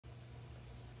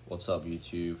What's up,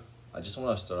 YouTube? I just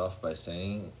want to start off by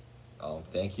saying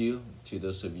thank you to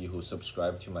those of you who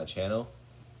subscribed to my channel,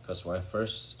 because when I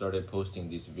first started posting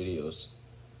these videos,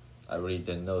 I really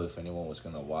didn't know if anyone was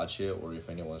going to watch it or if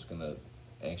anyone was going to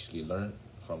actually learn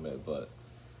from it, but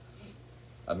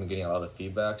I've been getting a lot of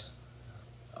feedbacks.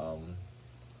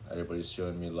 Everybody's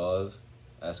showing me love,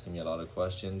 asking me a lot of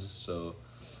questions, so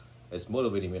it's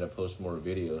motivating me to post more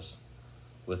videos.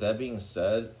 With that being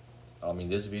said, in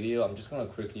this video, I'm just going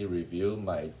to quickly review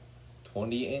my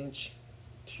 20-inch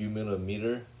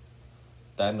 2mm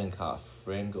diamond cut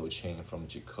Franco chain from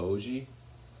Jacoje.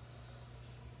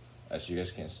 As you guys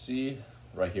can see,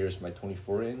 right here is my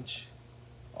 24-inch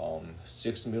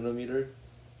 6mm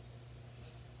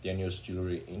Daniel's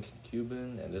Jewelry ink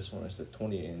Cuban, and this one is the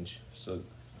 20-inch. So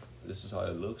this is how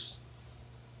it looks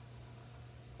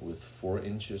with 4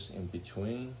 inches in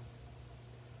between.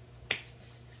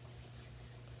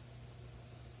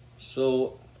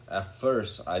 So at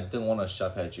first, I didn't want to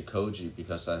shop at Jacoje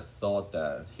because I thought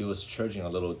that he was charging a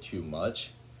little too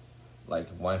much. Like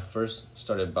when I first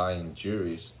started buying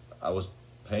jewelries, I was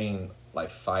paying like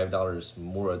 $5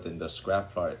 more than the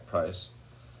scrap price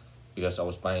because I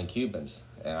was buying Cubans,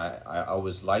 and I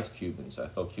always liked Cubans. I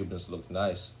thought Cubans looked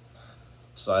nice.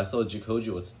 So I thought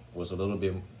Jacoje was a little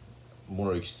bit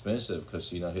more expensive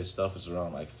because, you know, his stuff is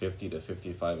around like 50 to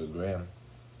 55 a gram.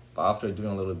 But after doing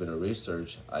a little bit of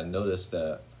research, I noticed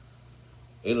that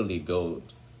Italy gold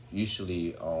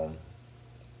usually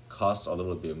costs a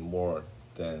little bit more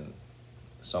than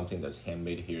something that's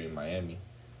handmade here in Miami.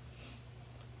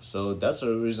 So that's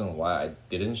the reason why I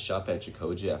didn't shop at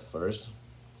Jacoje at first,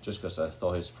 just because I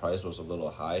thought his price was a little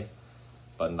high.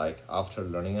 But like after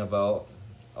learning about,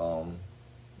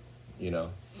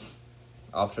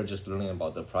 after just learning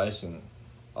about the pricing,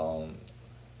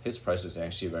 his price is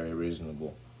actually very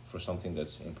reasonable for something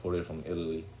that's imported from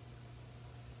Italy.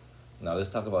 Now let's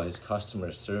talk about his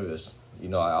customer service. You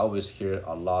know, I always hear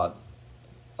a lot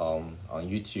on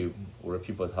YouTube where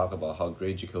people talk about how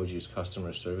great Jacoje's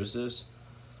customer service is,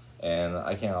 and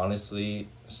I can honestly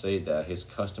say that his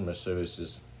customer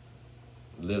service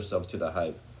lives up to the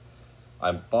hype.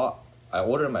 I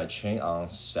ordered my chain on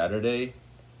Saturday.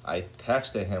 I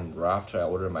texted him right after I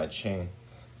ordered my chain,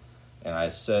 and I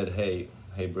said, hey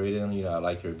Braden, you know, I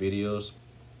like your videos,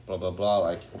 blah blah blah,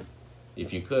 like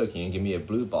if you could, can you give me a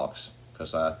blue box?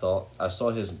 Because I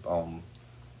saw his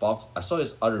box, I saw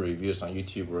his other reviews on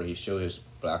YouTube where he showed his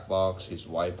black box, his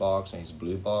white box, and his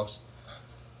blue box,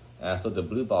 and I thought the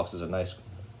blue box is a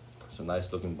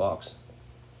nice looking box.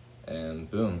 And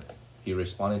boom, he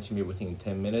responded to me within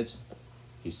 10 minutes.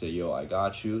 He said, yo, I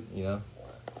got you, you know,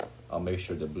 I'll make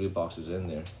sure the blue box is in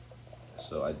there.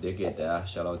 So I did get that.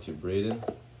 Shout out to Braden.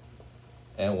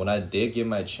 And when I did get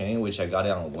my chain, which I got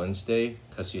it on Wednesday,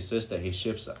 because he says that he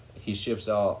ships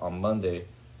out on Monday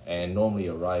and normally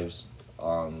arrives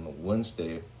on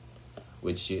Wednesday,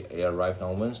 which it arrived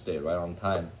on Wednesday right on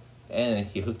time. And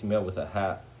he hooked me up with a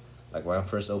hat. Like when I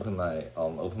first opened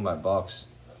my box,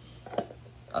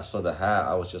 I saw the hat.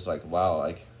 I was just like, wow,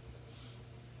 like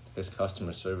his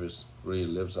customer service really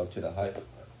lives up to the hype.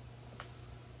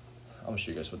 I'm gonna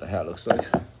show you guys what the hat looks like.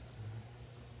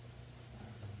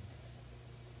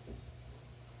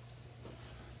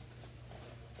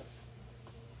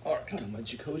 Alright, got my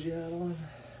Jacoje hat on.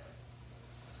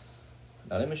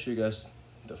 Now let me show you guys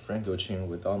the Franco chain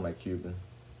without my Cuban.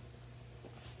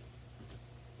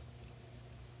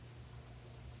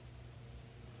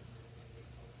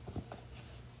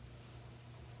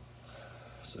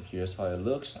 So here's how it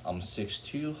looks. I'm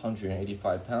 6'2",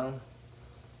 185 pounds,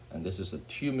 and this is a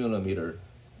 2mm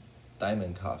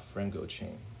diamond cut Franco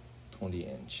chain,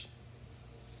 20-inch.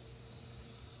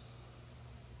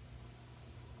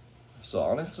 So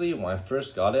honestly, when I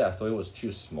first got it, I thought it was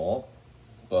too small,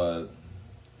 but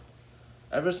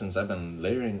ever since I've been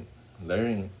layering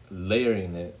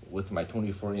it with my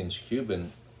 24-inch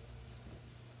Cuban,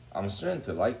 I'm starting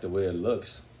to like the way it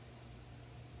looks.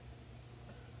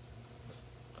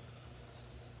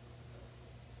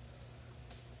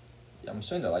 Yeah, I'm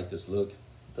starting to like this look.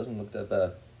 It doesn't look that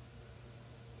bad.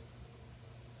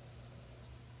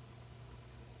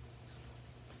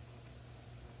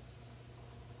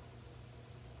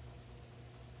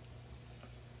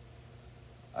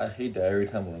 I hate that every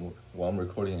time when I'm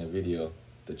recording a video,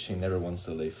 the chain never wants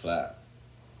to lay flat.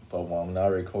 But when I'm not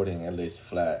recording, it lays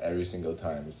flat every single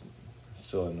time. It's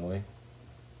so annoying.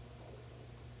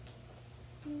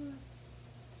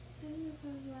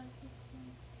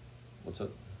 What's up?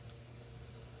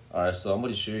 Alright, so I'm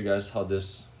going to show you guys how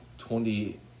this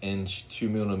 20-inch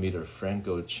 2mm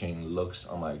Franco chain looks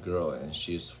on my girl, and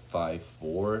she's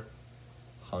 5'4",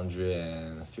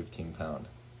 115 pounds.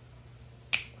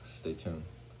 Stay tuned.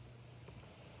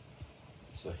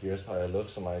 So here's how it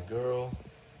looks on my girl.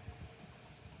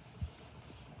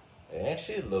 It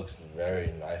actually looks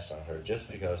very nice on her just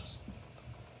because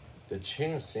the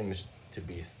chain seems to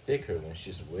be thicker when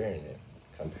she's wearing it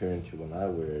compared to when I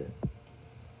wear it.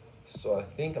 So I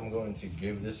think I'm going to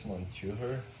give this one to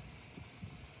her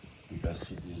because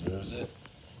she deserves it.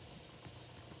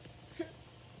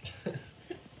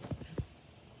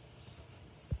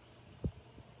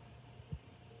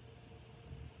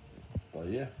 But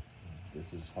yeah,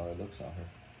 this is how it looks on her.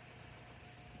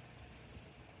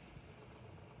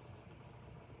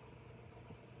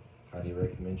 Highly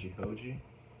recommend Jacoje.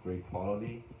 Great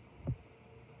quality,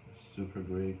 super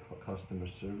great customer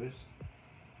service.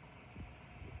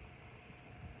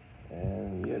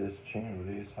 And yeah, this chain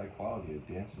really is high quality. It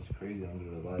dances crazy under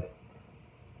the light.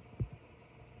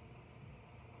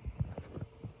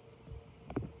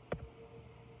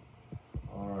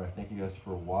 Alright, thank you guys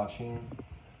for watching.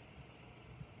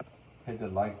 Hit the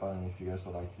like button if you guys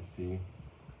would like to see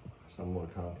some more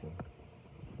content.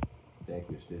 Thank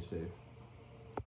you, stay safe.